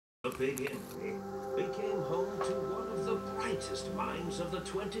The Big Empty became home to one of the brightest minds of the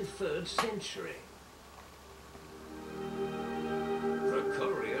 23rd century. The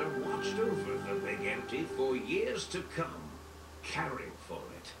courier watched over the Big Empty for years to come, caring for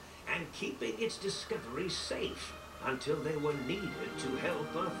it and keeping its discovery safe until they were needed to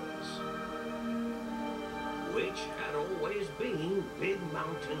help others. Which had always been Big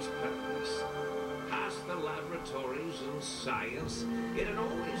Mountain's purpose. Past the laboratories and science, it had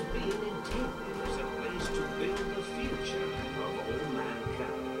always been intended as a place to build the future of all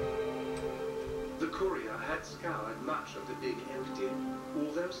mankind. The courier had scoured much of the Big Empty,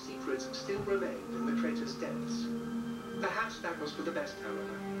 although secrets still remained in the crater's depths. Perhaps that was for the best,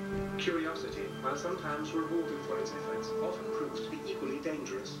 however. Curiosity, while sometimes rewarding for its efforts, often proves to be equally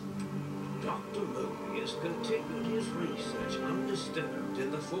dangerous. Dr. Mobius continued his research undisturbed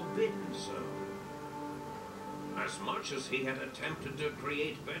in the Forbidden Zone. As much as he had attempted to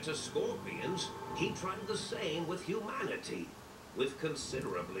create better scorpions, he tried the same with humanity, with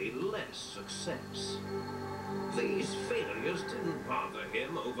considerably less success. These failures didn't bother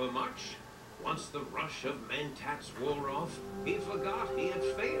him over much. Once the rush of mentats wore off, he forgot he had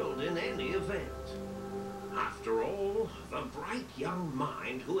failed in any event. After all, the bright young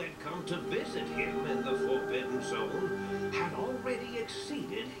mind who had come to visit him in the Forbidden Zone had already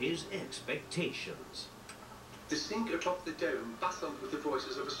exceeded his expectations. The sink atop the dome bustled with the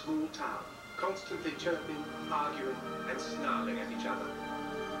voices of a small town, constantly chirping, arguing, and snarling at each other.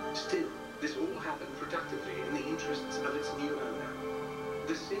 Still, this all happened productively in the interests of its new owner.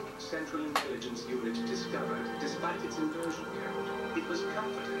 The Sink Central Intelligence Unit discovered, despite its inversion count, it was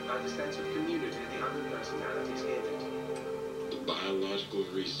comforted by the sense of community the other personalities gave it. The Biological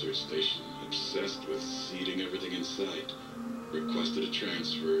Research Station, obsessed with seeding everything in sight, requested a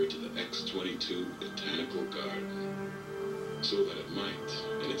transfer to the X-22 Botanical Garden, so that it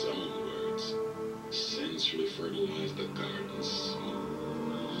might, in its own words, sensually fertilize the garden's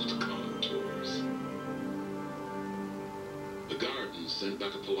smooth contours. The garden sent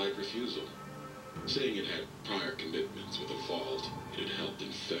back a polite refusal, saying it had prior commitments with a vault it had helped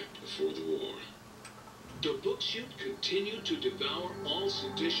infect before the war. The bookship continued to devour all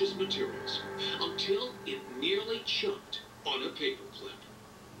seditious materials until it nearly choked on a paperclip.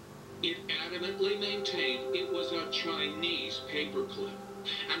 It adamantly maintained it was a Chinese paperclip,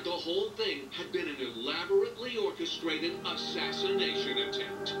 and the whole thing had been an elaborately orchestrated assassination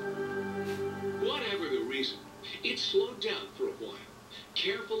attempt. Whatever the reason, it slowed down for a while,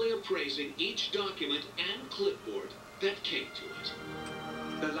 carefully appraising each document and clipboard that came to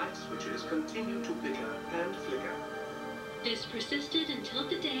it. The light switches continued to flicker and flicker. This persisted until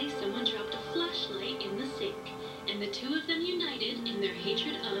the day someone dropped a flashlight in the sink, and the two of them united in their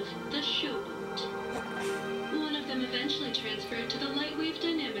hatred of the Showboat. One of them eventually transferred to the Lightwave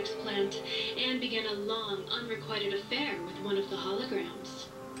Dynamics plant and began a long, unrequited affair with one of the holograms.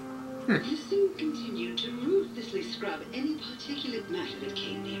 The sink continued to ruthlessly scrub any particulate matter that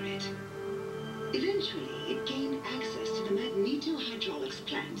came near it. Eventually, it gained access to the magnetohydraulics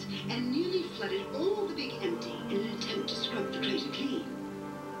plant and nearly flooded all the Big Empty in an attempt to scrub the crater clean.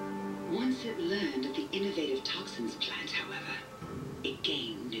 Once it learned of the innovative toxins plant, however, it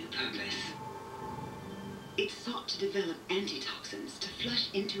gained new purpose. It sought to develop antitoxins to flush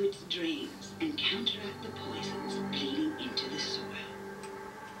into its drains and counteract the poisons bleeding into the soil.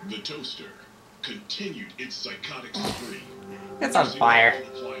 The toaster continued its psychotic spree. It's on fire.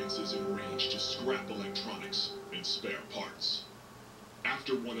 Using all appliances in range to scrap electronics and spare parts.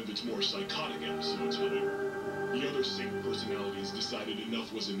 After one of its more psychotic episodes, however, the other Sink personalities decided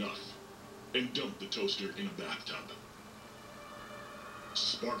enough was enough and dumped the toaster in a bathtub.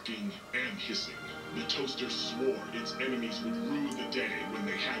 Sparking and hissing, the toaster swore its enemies would rue the day when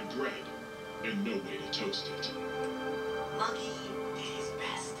they had bread and no way to toast it. Muggy did his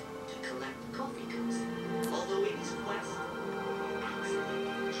best to collect coffee cups, although in his quest, he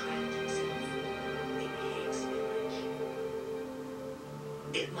accidentally trapped himself in Higgs village.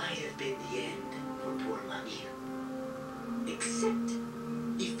 It might have been the end for poor Muggy. Except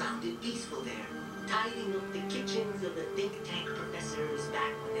he found it peaceful there, tidying up the kitchens of the think tank professors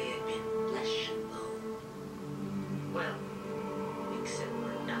back when they had been flesh and bone. Well, except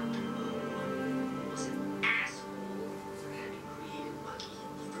for Dr. Moon was an asshole for having created Muggy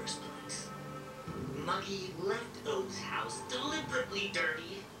in the first place. Muggy left O's house deliberately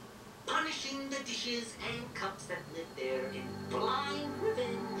dirty, punishing the dishes and cups that lived there in blind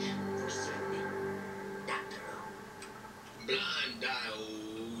revenge for serving Dr. O. Blind-eyed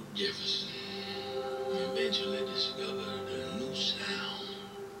old Jefferson eventually discovered a new sound.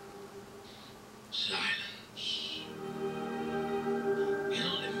 Silence. It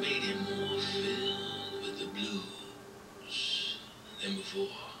only made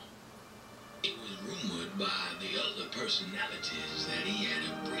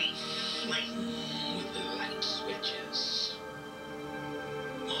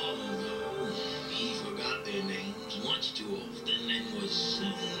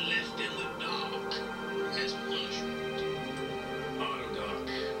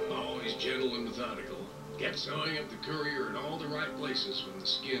kept sewing up the courier in all the right places when the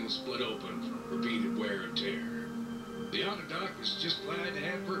skin split open from repeated wear and tear. The Autodoc was just glad to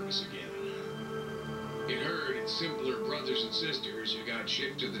have purpose again. It heard its simpler brothers and sisters who got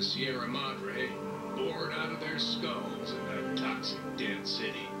shipped to the Sierra Madre, bored out of their skulls in that toxic dead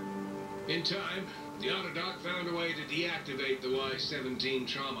city. In time, the Autodoc found a way to deactivate the Y-17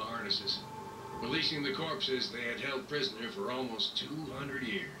 trauma harnesses, releasing the corpses they had held prisoner for almost 200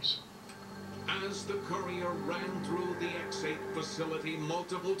 years. As the courier ran through the X-8 facility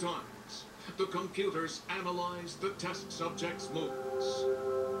multiple times, the computers analyzed the test subject's movements.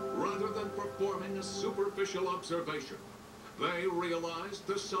 Rather than performing a superficial observation, they realized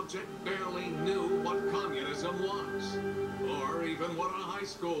the subject barely knew what communism was, or even what a high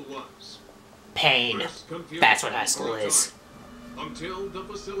school was. Pain. That's what high school is. Until the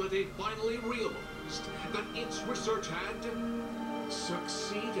facility finally realized that its research had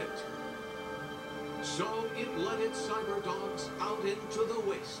succeeded. So it led its cyber dogs out into the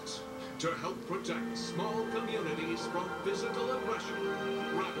wastes to help protect small communities from physical aggression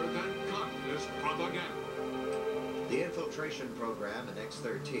rather than communist propaganda. The infiltration program in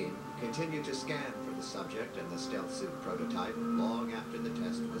X-13 continued to scan for the subject and the stealth suit prototype long after the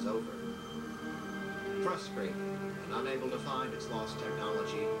test was over. Frustrated and unable to find its lost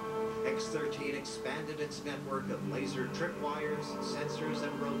technology, X-13 expanded its network of laser tripwires, sensors,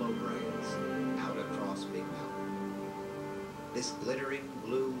 and robo-brains out across Big Mountain. This glittering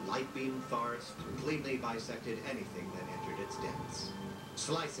blue light beam forest cleanly bisected anything that entered its depths,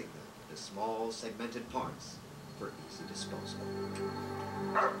 slicing them into small segmented parts for easy disposal.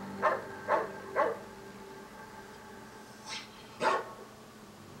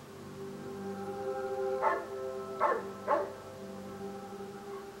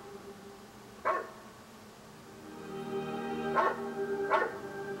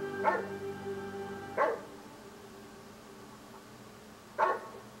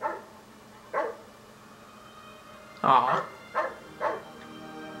 Aww.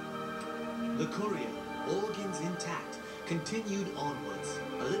 The courier, organs intact, continued onwards,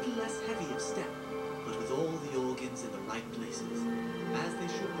 a little less heavy of step, but with all the organs in the right places, as they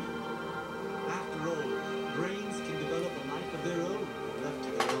should be. After all, brains can develop a life of their own, left to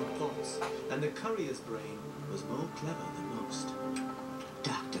their own thoughts, and the courier's brain was more clever than most.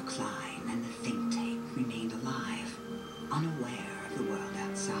 Dr. Klein and the think tank remained alive, unaware of the world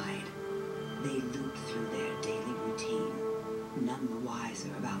outside. They looped through their daily routine, none the wiser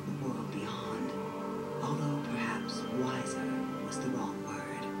about the world beyond, although perhaps wiser was the wrong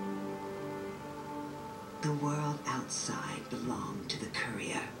word. The world outside belonged to the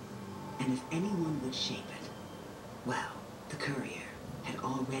courier, and if anyone would shape it, well, the courier had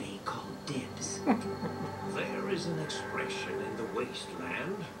already called dibs. There is an expression in the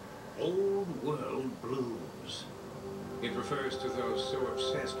wasteland, old world blues. It refers to those so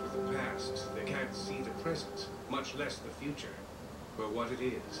obsessed with the past, they can't see the present, much less the future, for what it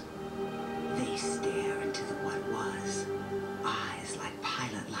is. They stare into the what was, eyes like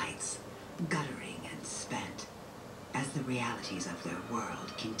pilot lights, guttering and spent, as the realities of their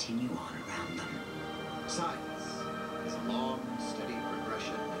world continue on around them. Science is a long, steady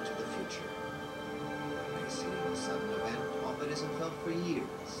progression into the future. May seem a sudden event often isn't felt for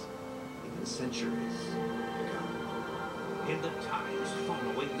years, even centuries ago. In the times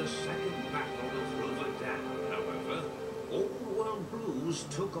following the Second Battle of Riverdale, however, old world blues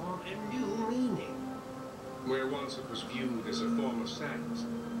took on a new meaning. Where once it was viewed as a form of sadness,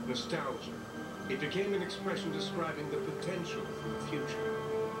 nostalgia, it became an expression describing the potential for the future.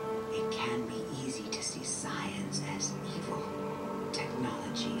 It can be easy to see science as evil,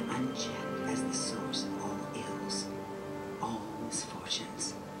 technology unchecked as the source of all ills, all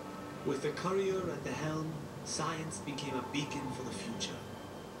misfortunes. With the courier at the helm, science became a beacon for the future.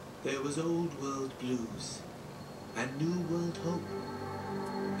 There was old world blues, and new world hope,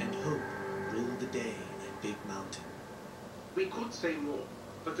 and hope ruled the day at Big Mountain. We could say more,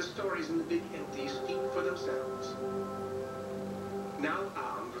 but the stories in the Big Empty speak for themselves. Now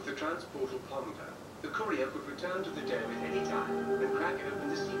armed with the transportal Ponder, the courier could return to the dome at any time and crack open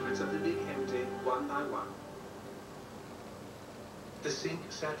the secrets of the Big Empty one by one. The sink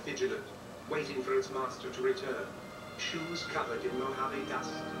sat vigilant, waiting for its master to return, shoes covered in Mojave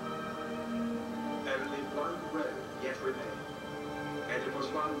dust. Only one road yet remained, and it was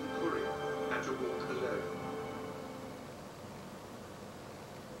one the courier had to walk alone.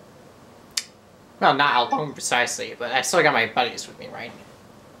 Well, not alone precisely, but I still got my buddies with me, right?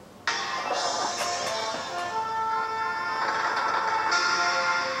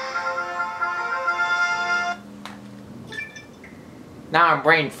 Now I'm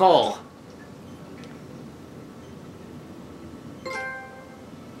brain full.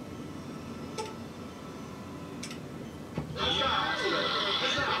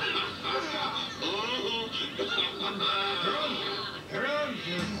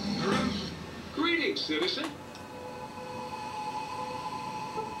 citizen.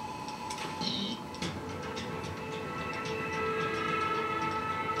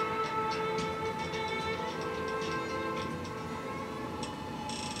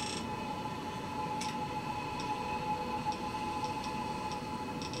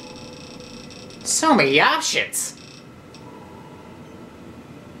 So many options.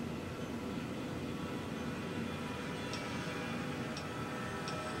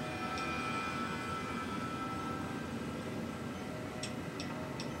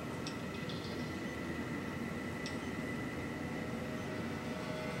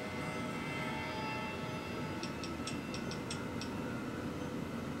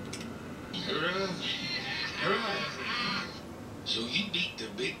 So you beat the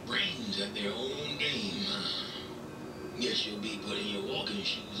big brains at their own game, huh? Guess you'll be putting your walking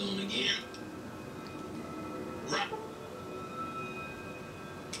shoes on again. Right.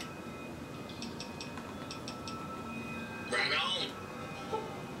 Right on.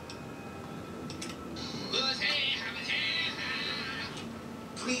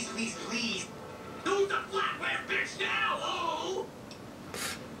 Please, please, please. Do the flatware bitch now, oh!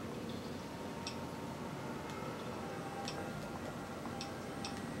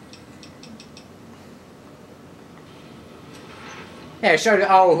 Yeah, it showed,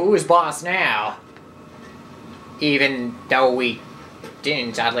 oh, who is boss now? Even though we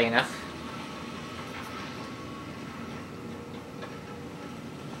didn't, oddly enough.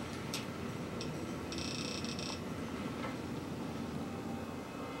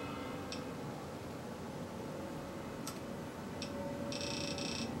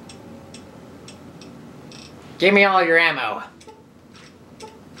 Give me all your ammo.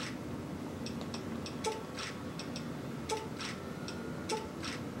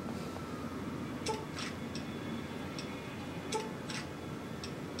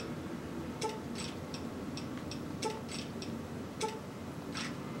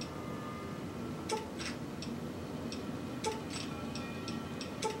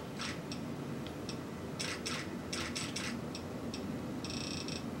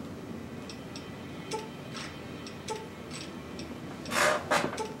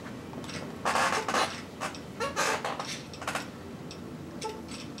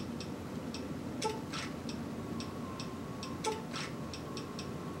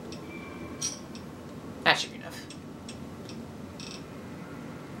 That should be enough.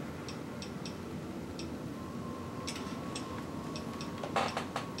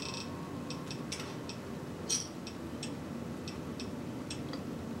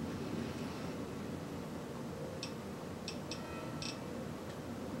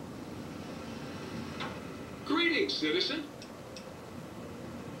 Greetings, citizen.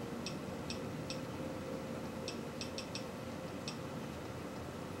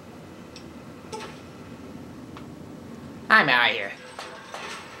 I'm out of here.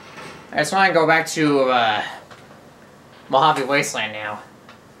 I just want to go back to Mojave Wasteland now.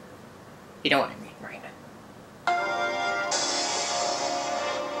 You know what I mean, right?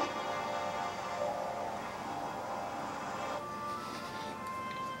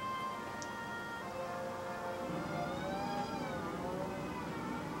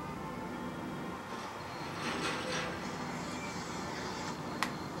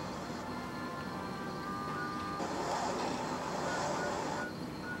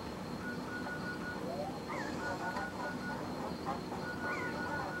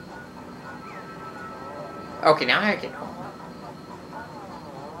 Okay, now I get home.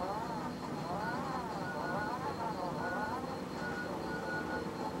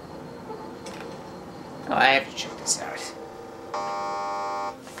 Oh, I have to check this out.